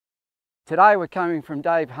Today we're coming from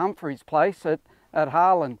Dave Humphries' place at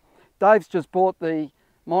Harlen. Dave's just bought the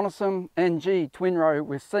Monosem NG twin row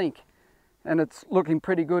with sink, and it's looking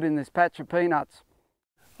pretty good in this patch of peanuts.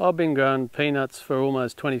 I've been growing peanuts for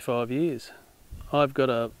almost 25 years. I've got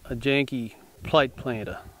a janky plate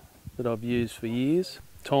planter that I've used for years,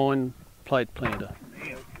 tine plate planter.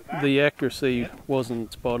 The accuracy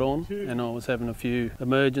wasn't spot on and I was having a few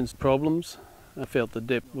emergence problems. I felt the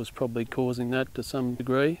depth was probably causing that to some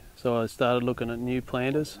degree, so I started looking at new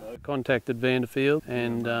planters. I contacted Vanderfield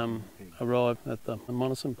and arrived at the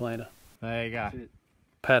Monosem planter. There you go.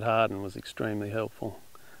 Pat Harden was extremely helpful.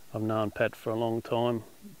 I've known Pat for a long time,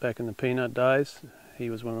 back in the peanut days. He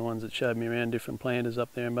was one of the ones that showed me around different planters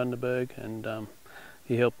up there in Bundaberg, and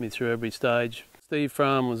he helped me through every stage.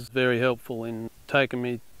 Frahm was very helpful in taking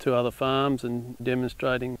me to other farms and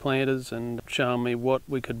demonstrating planters and showing me what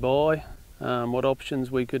we could buy, what options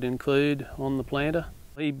we could include on the planter.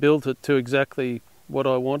 He built it to exactly what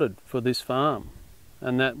I wanted for this farm,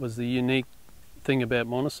 and that was the unique thing about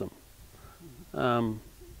Monosem.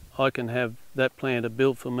 I can have that planter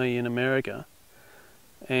built for me in America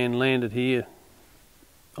and landed here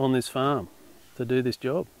on this farm to do this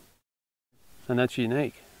job, and that's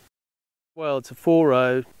unique. Well, it's a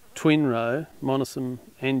 4-row, twin row, Monosem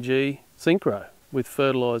NG sink row with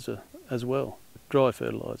fertiliser as well, dry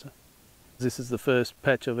fertiliser. This is the first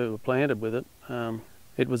patch I've ever planted with it.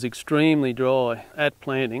 It was extremely dry at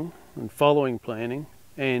planting and following planting,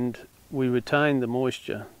 and we retained the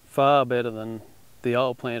moisture far better than the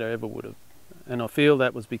old planter ever would have. And I feel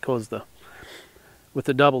that was because with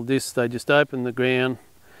the double disc they just opened the ground,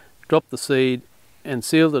 dropped the seed and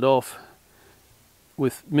sealed it off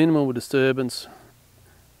with minimal disturbance,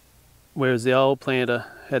 whereas the old planter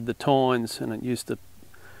had the tines and it used to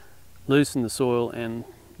loosen the soil and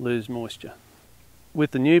lose moisture.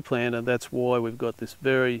 With the new planter, that's why we've got this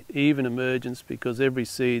very even emergence, because every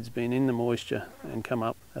seed's been in the moisture and come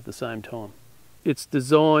up at the same time. It's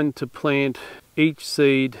designed to plant each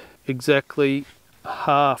seed exactly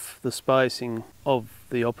half the spacing of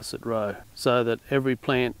the opposite row, so that every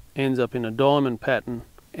plant ends up in a diamond pattern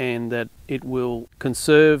and that it will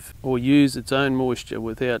conserve or use its own moisture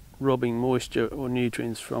without robbing moisture or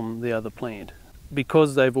nutrients from the other plant.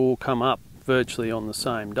 Because they've all come up virtually on the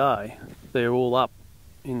same day, they're all up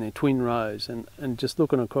in their twin rows, and just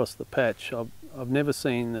looking across the patch, I've never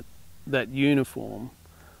seen that uniform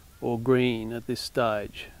or green at this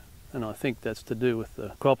stage, and I think that's to do with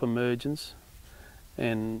the crop emergence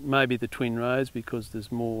and maybe the twin rows because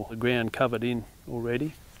there's more ground covered in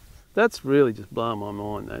already. That's really just blown my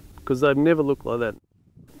mind, that, because they've never looked like that.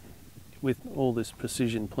 With all this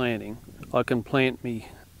precision planting, I can plant me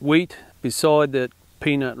wheat beside that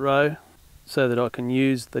peanut row so that I can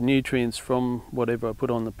use the nutrients from whatever I put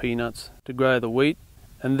on the peanuts to grow the wheat,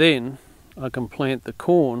 and then I can plant the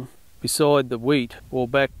corn beside the wheat or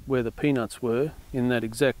back where the peanuts were in that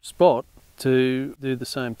exact spot to do the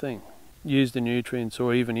same thing. Use the nutrients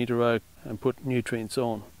or even interrow and put nutrients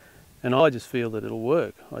on. And I just feel that it'll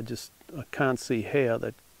work. I can't see how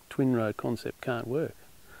that twin row concept can't work.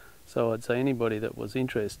 So I'd say anybody that was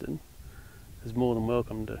interested is more than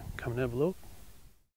welcome to come and have a look.